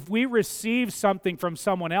 because if we receive something from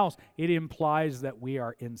someone else, it implies that we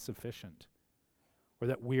are insufficient, or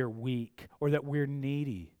that we're weak, or that we're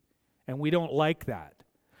needy, and we don't like that.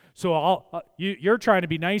 So you're trying to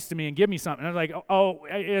be nice to me and give me something. And I'm like, oh,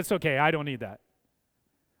 it's okay, I don't need that.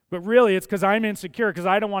 But really, it's because I'm insecure, because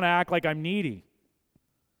I don't want to act like I'm needy.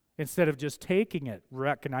 Instead of just taking it,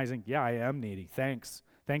 recognizing, yeah, I am needy. Thanks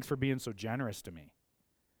for being so generous to me.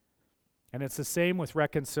 And it's the same with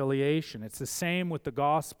reconciliation. It's the same with the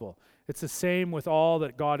gospel. It's the same with all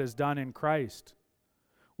that God has done in Christ.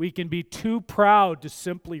 We can be too proud to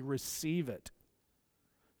simply receive it,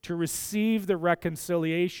 to receive the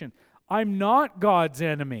reconciliation. I'm not God's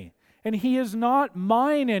enemy, and He is not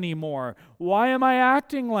mine anymore. Why am I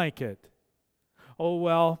acting like it? Oh,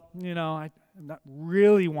 well, I'm not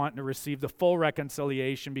really wanting to receive the full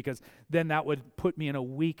reconciliation, because then that would put me in a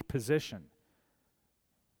weak position.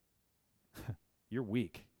 You're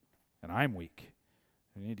weak, and I'm weak.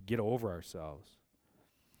 We need to get over ourselves.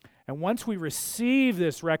 And once we receive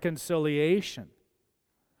this reconciliation,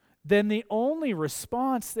 then the only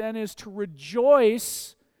response then is to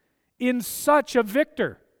rejoice in such a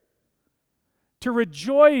victor, to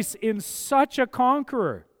rejoice in such a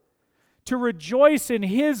conqueror, to rejoice in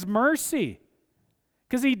His mercy,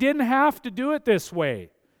 because He didn't have to do it this way.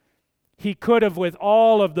 He could have, with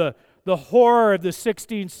all of the horror of the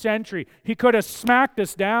 16th century, He could have smacked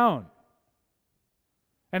us down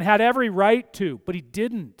and had every right to, but He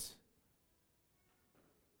didn't.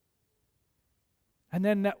 And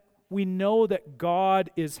then we know that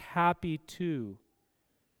God is happy too.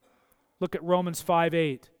 Look at Romans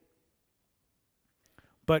 5:8.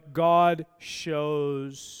 But God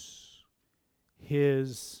shows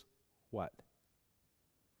His what?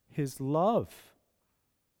 His love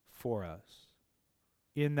for us,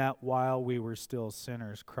 in that while we were still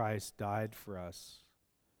sinners, Christ died for us.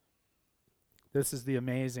 This is the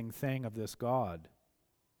amazing thing of this God,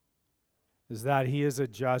 is that He is a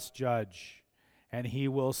just judge, and He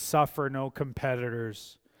will suffer no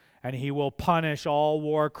competitors, and He will punish all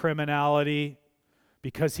war criminality,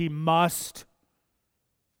 because He must.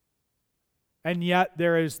 And yet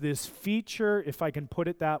there is this feature, if I can put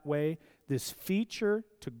it that way, this feature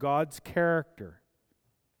to God's character,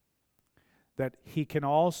 that He can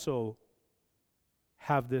also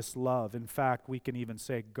have this love. In fact, we can even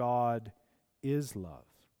say God is love.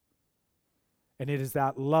 And it is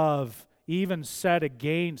that love even set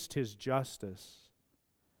against His justice.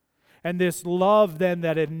 And this love then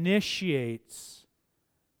that initiates,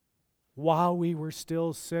 while we were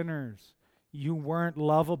still sinners, you weren't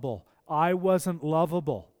lovable. I wasn't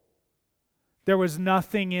lovable. There was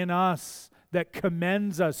nothing in us that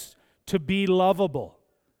commends us to be lovable.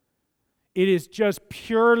 It is just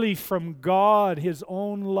purely from God, His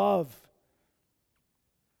own love.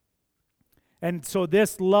 And so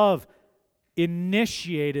this love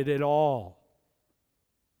initiated it all.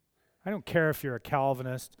 I don't care if you're a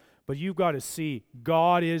Calvinist, but you've got to see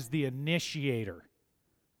God is the initiator.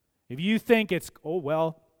 If you think it's, oh,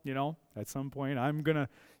 well, at some point I'm going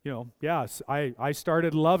to, yes, I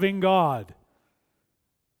started loving God.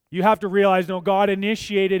 You have to realize, no, God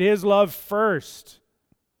initiated His love first.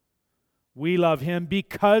 We love Him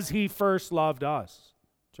because He first loved us,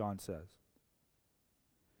 John says.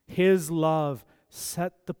 His love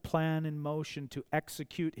set the plan in motion to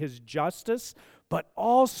execute His justice, but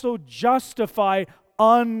also justify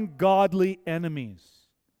ungodly enemies.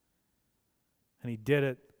 And He did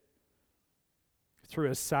it through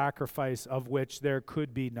a sacrifice of which there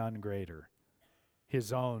could be none greater,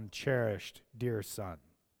 His own cherished, dear Son.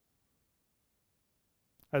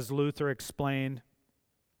 As Luther explained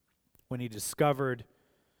when he discovered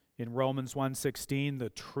in Romans 1:16 the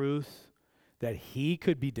truth that he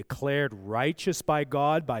could be declared righteous by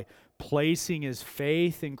God by placing his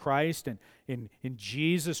faith in Christ and in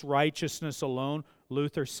Jesus' righteousness alone,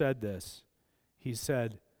 Luther said this. He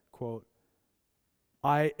said, quote,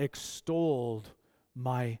 I extolled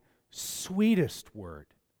my sweetest word,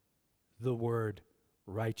 the word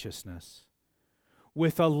righteousness,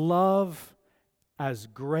 with a love as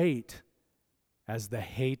great as the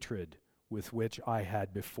hatred with which I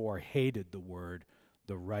had before hated the word,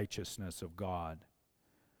 the righteousness of God.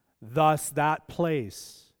 Thus, that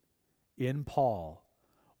place in Paul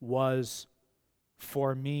was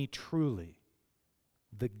for me truly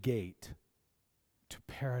the gate to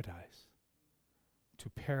paradise. To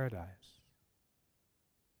paradise.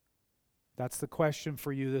 That's the question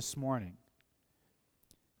for you this morning.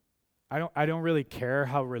 I don't really care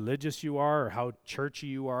how religious you are or how churchy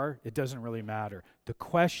you are. It doesn't really matter. The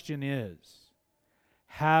question is,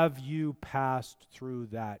 have you passed through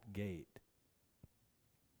that gate?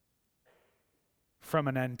 From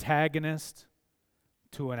an antagonist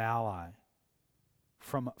to an ally.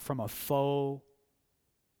 From a foe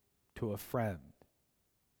to a friend.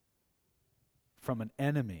 From an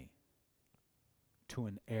enemy to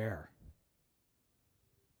an heir.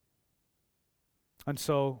 And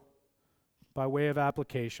so, by way of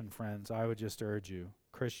application, friends, I would just urge you,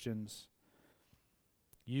 Christians,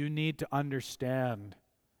 you need to understand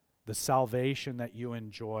the salvation that you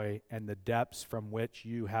enjoy and the depths from which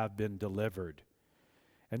you have been delivered.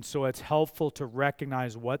 And so it's helpful to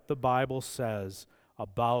recognize what the Bible says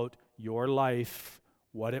about your life,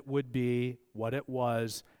 what it would be, what it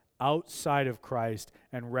was outside of Christ,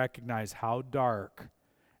 and recognize how dark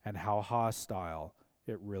and how hostile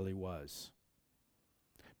it really was.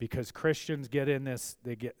 Because Christians get in this,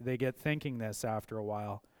 they get thinking this after a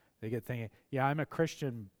while. They get thinking, yeah, I'm a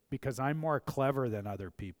Christian because I'm more clever than other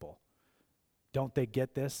people. Don't they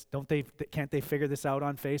get this? Can't they figure this out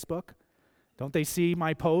on Facebook? Don't they see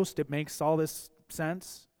my post? It makes all this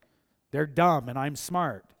sense. They're dumb and I'm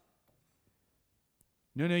smart.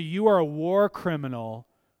 No, you are a war criminal,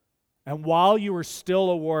 and while you were still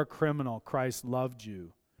a war criminal, Christ loved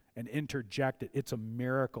you and interjected. It's a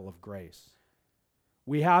miracle of grace.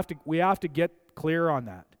 We have to get clear on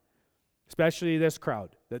that, especially this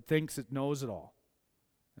crowd that thinks it knows it all.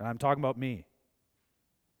 And I'm talking about me.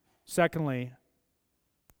 Secondly,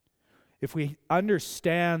 if we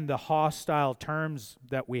understand the hostile terms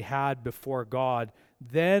that we had before God,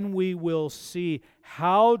 then we will see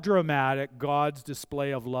how dramatic God's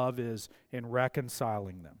display of love is in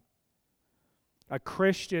reconciling them. A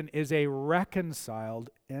Christian is a reconciled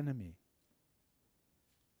enemy.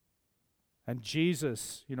 And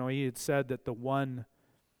Jesus, He had said that the one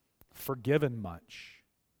forgiven much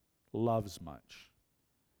loves much.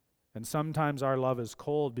 And sometimes our love is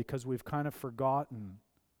cold because we've kind of forgotten.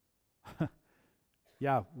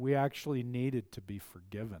 Yeah, we actually needed to be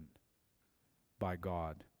forgiven by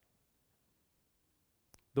God.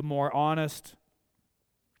 The more honest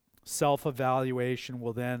self-evaluation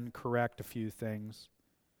will then correct a few things.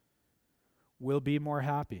 We'll be more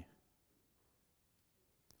happy.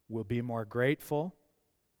 We'll be more grateful.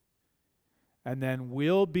 And then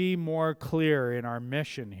we'll be more clear in our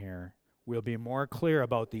mission here. We'll be more clear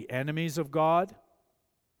about the enemies of God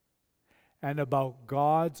and about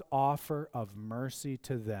God's offer of mercy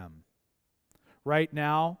to them. Right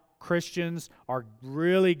now, Christians are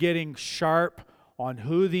really getting sharp on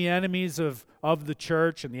who the enemies of the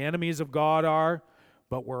church and the enemies of God are,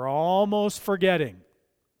 but we're almost forgetting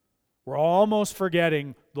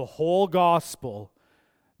the whole gospel,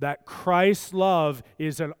 that Christ's love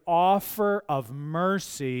is an offer of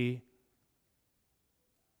mercy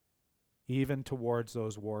even towards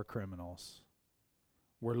those war criminals.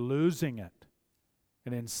 We're losing it.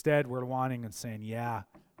 And instead, we're wanting and saying, yeah,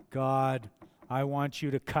 God, I want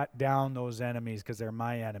you to cut down those enemies because they're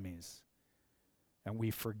my enemies. And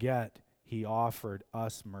we forget He offered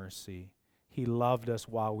us mercy. He loved us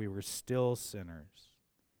while we were still sinners.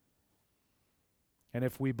 And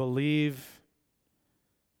if we believe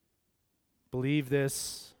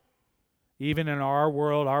this, even in our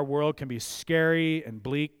world can be scary and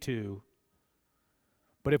bleak too.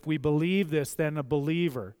 But if we believe this, then a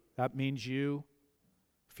believer, that means you.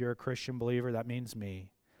 If you're a Christian believer, that means me.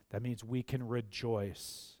 That means we can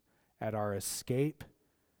rejoice at our escape,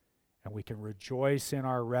 and we can rejoice in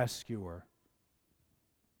our rescuer.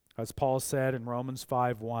 As Paul said in Romans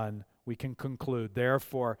 5:1, we can conclude,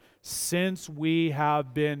 therefore, since we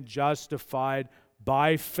have been justified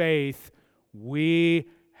by faith, we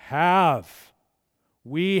have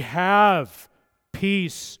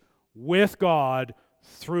peace with God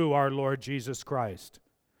through our Lord Jesus Christ.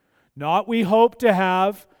 Not we hope to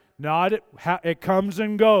have, not it comes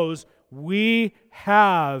and goes. We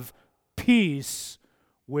have peace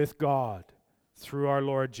with God through our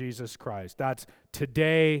Lord Jesus Christ. That's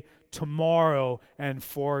today, tomorrow, and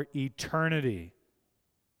for eternity.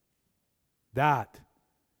 That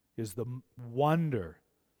is the wonder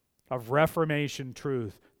of Reformation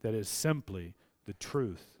truth that is simply the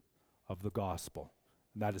truth of the gospel.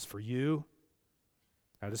 And that is for you,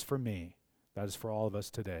 that is for me, that is for all of us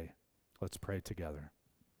today. Let's pray together.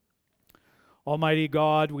 Almighty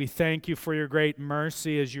God, we thank you for your great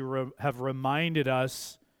mercy as you have reminded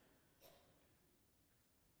us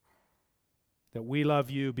that we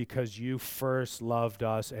love you because you first loved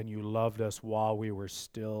us and you loved us while we were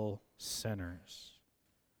still sinners.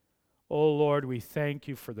 Oh Lord, we thank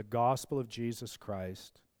you for the gospel of Jesus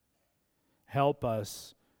Christ. Help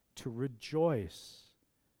us to rejoice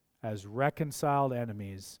as reconciled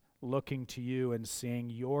enemies, looking to you and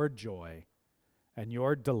seeing your joy and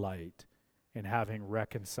your delight in having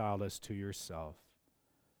reconciled us to yourself.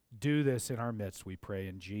 Do this in our midst, we pray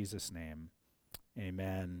in Jesus' name.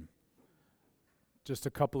 Amen. Just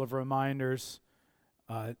a couple of reminders.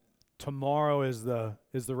 Tomorrow is the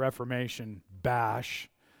Reformation Bash,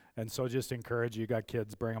 and so just encourage you. Got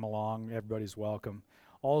kids, bring them along. Everybody's welcome.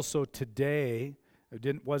 Also today,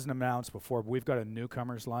 wasn't announced before, but we've got a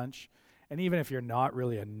newcomers lunch. And even if you're not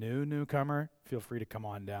really a newcomer, feel free to come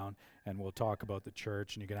on down and we'll talk about the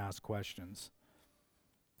church and you can ask questions.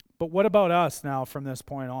 But what about us now from this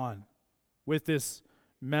point on? With this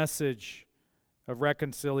message of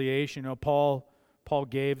reconciliation, Paul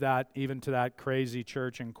gave that even to that crazy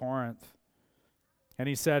church in Corinth. And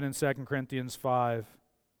he said in 2 Corinthians 5,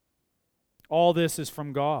 all this is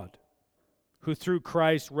from God, who through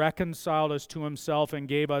Christ reconciled us to himself and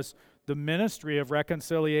gave us the ministry of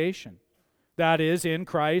reconciliation. That is, in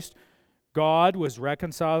Christ, God was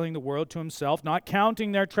reconciling the world to himself, not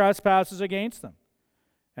counting their trespasses against them,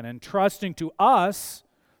 and entrusting to us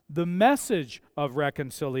the message of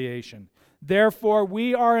reconciliation. Therefore,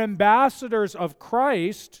 we are ambassadors of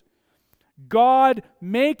Christ, God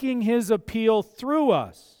making his appeal through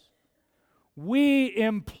us. We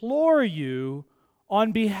implore you,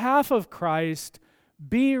 on behalf of Christ,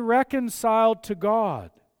 be reconciled to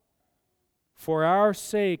God. For our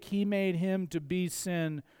sake, he made him to be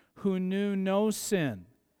sin who knew no sin,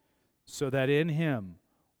 so that in him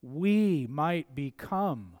we might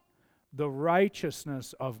become the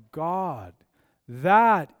righteousness of God.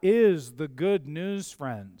 That is the good news,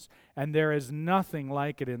 friends, and there is nothing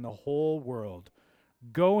like it in the whole world.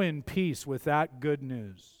 Go in peace with that good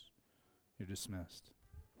news. You're dismissed.